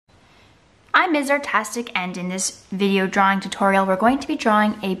I'm Ms. Artastic, and in this video drawing tutorial, we're going to be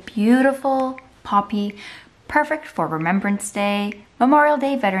drawing a beautiful poppy, perfect for Remembrance Day, Memorial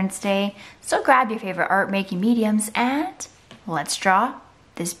Day, Veterans Day. So grab your favorite art making mediums and let's draw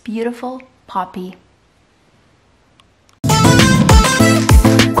this beautiful poppy.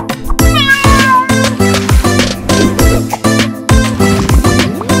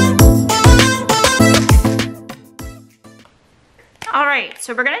 Alright,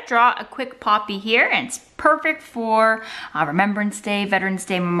 so we're going to draw a quick poppy here, and it's perfect for Remembrance Day, Veterans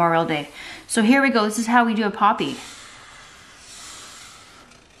Day, Memorial Day. So here we go, this is how we do a poppy.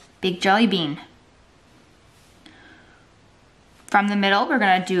 Big jelly bean. From the middle, we're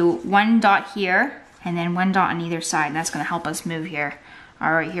going to do one dot here, and then one dot on either side, and that's going to help us move here.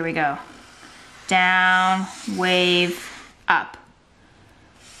 Alright, here we go. Down, wave, up.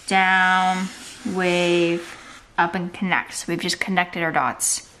 Down, wave, up, and connect. So we've just connected our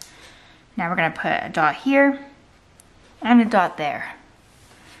dots. Now we're going to put a dot here and a dot there.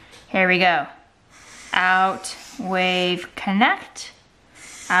 Here we go. Out, wave, connect.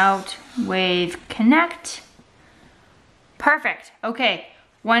 Out, wave, connect. Perfect. Okay,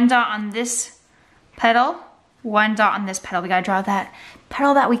 one dot on this petal, one dot on this petal. We gotta draw that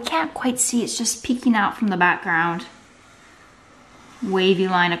petal that we can't quite see. It's just peeking out from the background. Wavy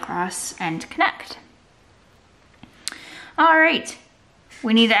line across and connect. All right,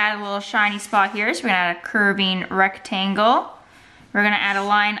 we need to add a little shiny spot here, so we're gonna add a curving rectangle. We're gonna add a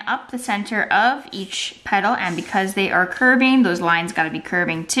line up the center of each petal, and because they are curving, those lines gotta be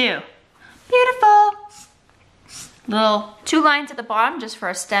curving too. Beautiful. Little two lines at the bottom just for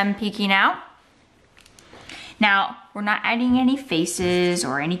a stem peeking out. Now, we're not adding any faces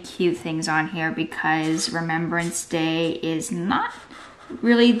or any cute things on here because Remembrance Day is not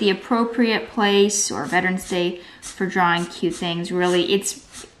really the appropriate place, or Veterans Day, for drawing cute things. Really,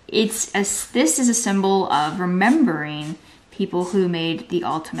 this is a symbol of remembering people who made the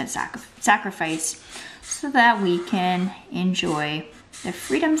ultimate sacrifice so that we can enjoy the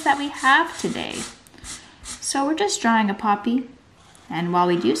freedoms that we have today. So we're just drawing a poppy, and while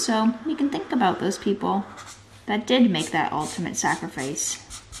we do so, we can think about those people that did make that ultimate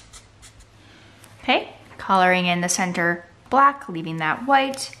sacrifice. Okay, coloring in the center black, leaving that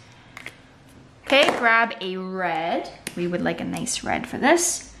white. Okay, grab a red. We would like a nice red for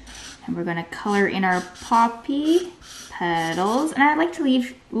this. And we're gonna color in our poppy petals. And I like to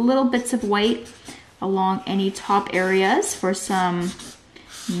leave little bits of white along any top areas for some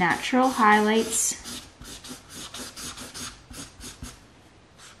natural highlights.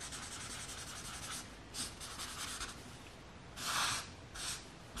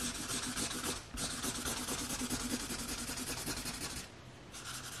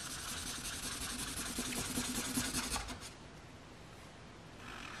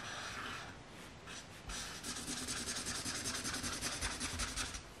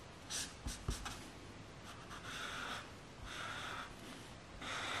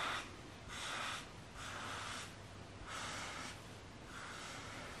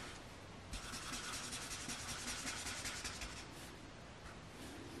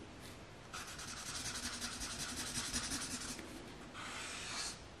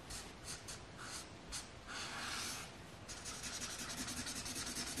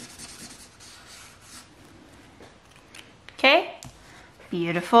 Okay,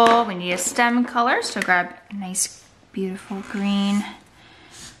 beautiful. We need a stem color, so grab a nice, beautiful green.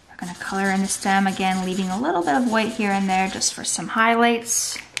 We're gonna color in the stem again, leaving a little bit of white here and there just for some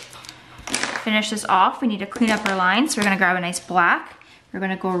highlights. Finish this off, we need to clean up our lines, so we're gonna grab a nice black. We're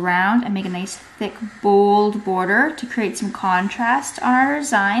gonna go around and make a nice, thick, bold border to create some contrast on our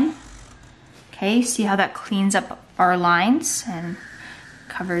design. Okay, see how that cleans up our lines and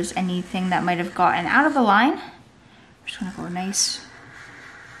covers anything that might have gotten out of the line. Just gonna go a nice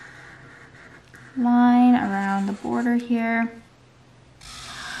line around the border here.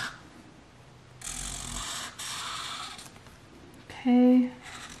 Okay.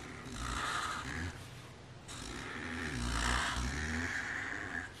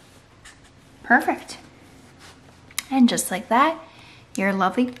 Perfect. And just like that, your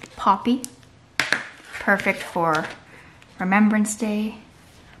lovely poppy, perfect for Remembrance Day,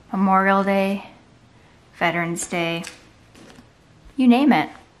 Memorial Day, Veterans Day, you name it,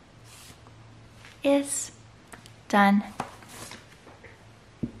 is done.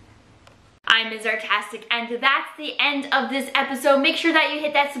 I'm Ms. Artastic, and that's the end of this episode. Make sure that you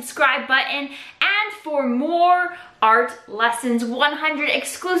hit that subscribe button, and for more art lessons, 100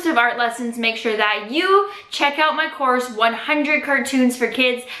 exclusive art lessons, make sure that you check out my course, 100 Cartoons for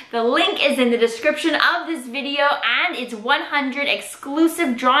Kids. The link is in the description of this video, and it's 100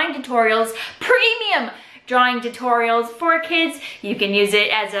 exclusive drawing tutorials, premium drawing tutorials for kids. You can use it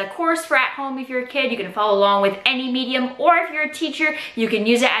as a course for at home if you're a kid. You can follow along with any medium, or if you're a teacher, you can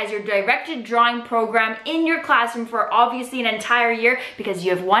use it as your directed drawing program in your classroom for obviously an entire year, because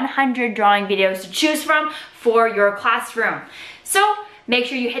you have 100 drawing videos to choose from for your classroom. So make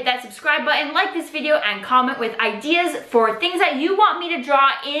sure you hit that subscribe button, like this video, and comment with ideas for things that you want me to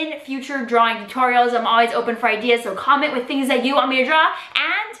draw in future drawing tutorials. I'm always open for ideas, so comment with things that you want me to draw,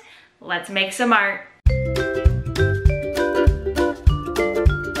 and let's make some art.